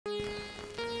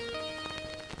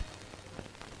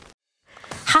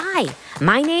Hi,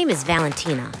 my name is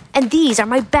Valentina, and these are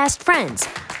my best friends.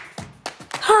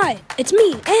 Hi, it's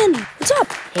me, Andy. What's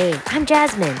up? Hey, I'm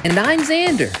Jasmine. And I'm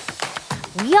Xander.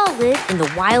 We all live in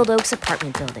the Wild Oaks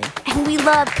apartment building, and we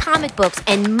love comic books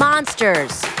and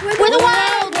monsters. We're the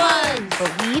wild ones!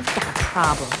 But we've got a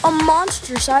problem. A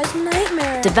monster-sized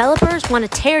nightmare. Developers want to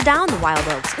tear down the Wild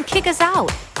Oaks and kick us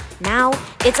out. Now,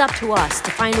 it's up to us to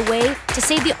find a way to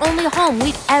save the only home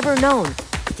we've ever known.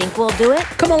 Think we'll do it?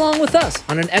 Come along with us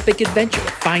on an epic adventure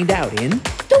to find out in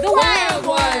The Wild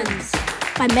Ones!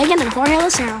 By Megan and Jorge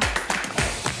Lacera.